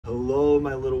Hello,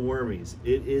 my little wormies.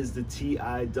 It is the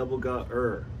T.I. Double Gut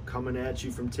coming at you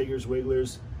from Tigger's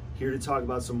Wigglers, here to talk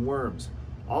about some worms.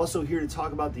 Also here to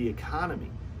talk about the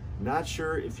economy. Not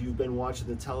sure if you've been watching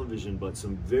the television, but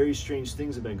some very strange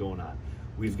things have been going on.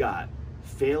 We've got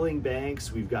failing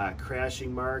banks, we've got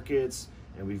crashing markets,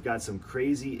 and we've got some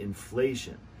crazy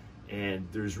inflation. And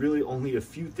there's really only a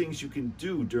few things you can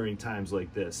do during times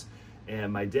like this.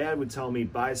 And my dad would tell me,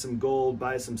 buy some gold,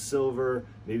 buy some silver,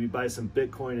 maybe buy some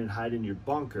Bitcoin and hide in your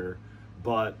bunker.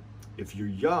 But if you're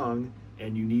young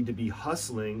and you need to be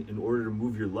hustling in order to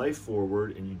move your life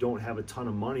forward and you don't have a ton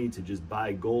of money to just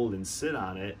buy gold and sit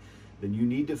on it, then you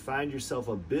need to find yourself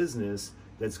a business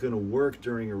that's going to work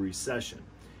during a recession.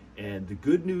 And the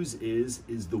good news is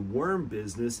the worm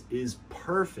business is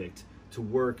perfect to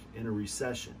work in a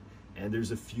recession. And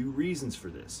there's a few reasons for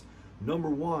this. Number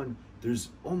one, there's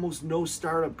almost no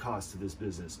startup cost to this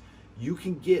business. You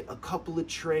can get a couple of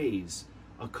trays,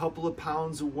 a couple of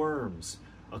pounds of worms,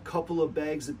 a couple of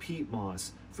bags of peat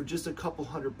moss for just a couple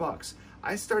 $100.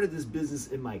 I started this business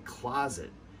in my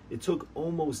closet. It took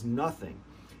almost nothing.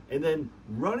 And then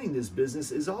running this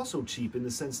business is also cheap in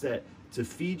the sense that to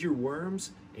feed your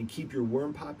worms and keep your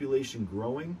worm population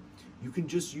growing, you can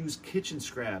just use kitchen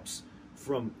scraps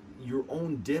from your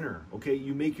own dinner. Okay,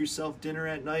 you make yourself dinner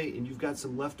at night and you've got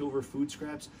some leftover food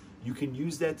scraps, you can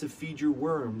use that to feed your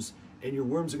worms, and your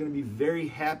worms are going to be very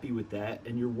happy with that,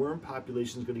 and your worm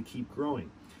population is going to keep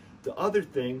growing. The other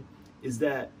thing is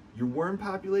that your worm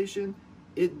population,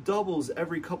 it doubles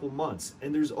every couple months,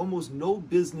 and there's almost no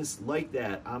business like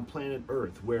that on planet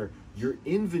Earth where your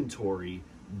inventory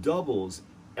doubles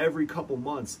every couple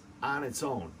months on its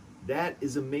own. That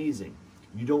is amazing.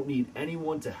 You don't need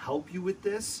anyone to help you with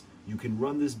this. You can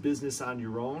run this business on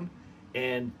your own,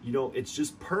 and it's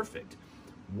just perfect.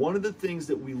 One of the things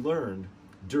that we learned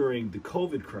during the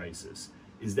COVID crisis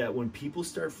is that when people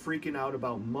start freaking out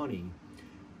about money,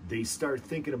 they start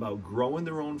thinking about growing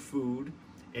their own food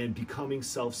and becoming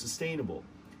self-sustainable.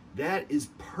 That is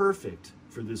perfect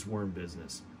for this worm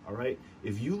business, all right?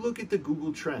 If you look at the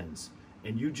Google Trends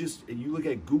and you look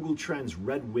at Google Trends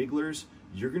red wigglers,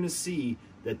 you're gonna see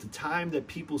that the time that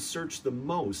people searched the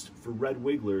most for red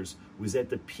wigglers was at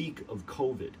the peak of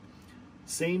COVID.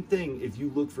 Same thing if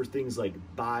you look for things like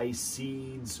buy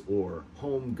seeds or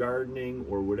home gardening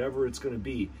or whatever it's gonna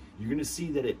be, you're gonna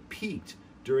see that it peaked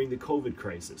during the COVID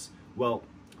crisis. Well,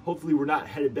 hopefully we're not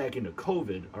headed back into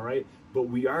COVID, all right? But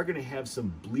we are gonna have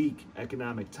some bleak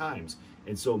economic times.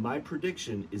 And so my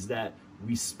prediction is that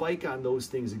we spike on those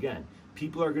things again.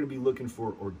 People are gonna be looking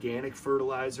for organic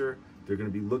fertilizer, they're going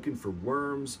to be looking for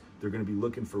worms, they're going to be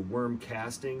looking for worm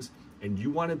castings, and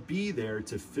you want to be there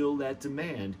to fill that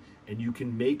demand, and you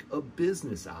can make a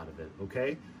business out of it,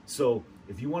 okay? So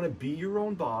if you want to be your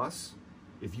own boss,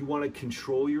 if you want to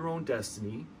control your own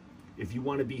destiny, if you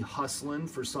want to be hustling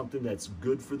for something that's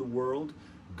good for the world,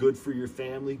 good for your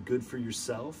family, good for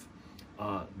yourself,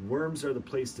 worms are the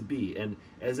place to be. And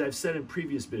as I've said in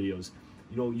previous videos,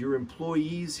 your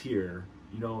employees here,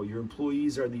 your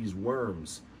employees are these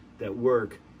worms that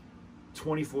work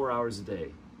 24 hours a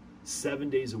day,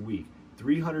 7 days a week,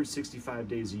 365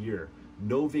 days a year,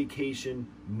 no vacation,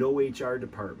 no HR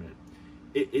department.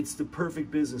 It's the perfect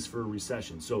business for a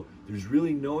recession. So there's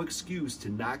really no excuse to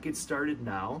not get started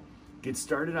now. Get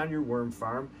started on your worm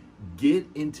farm, get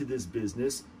into this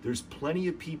business. There's plenty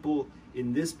of people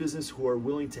in this business who are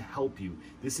willing to help you.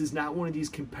 This is not one of these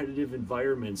competitive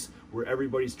environments where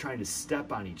everybody's trying to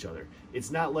step on each other.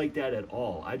 It's not like that at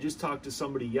all. I just talked to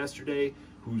somebody yesterday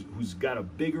who's got a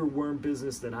bigger worm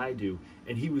business than I do,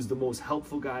 and he was the most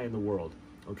helpful guy in the world,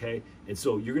 okay? And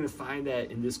so you're gonna find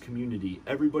that in this community.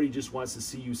 Everybody just wants to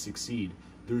see you succeed.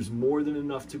 There's more than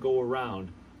enough to go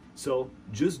around. So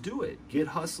just do it. Get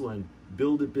hustling,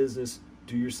 build a business,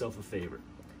 do yourself a favor.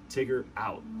 Tigger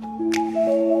out.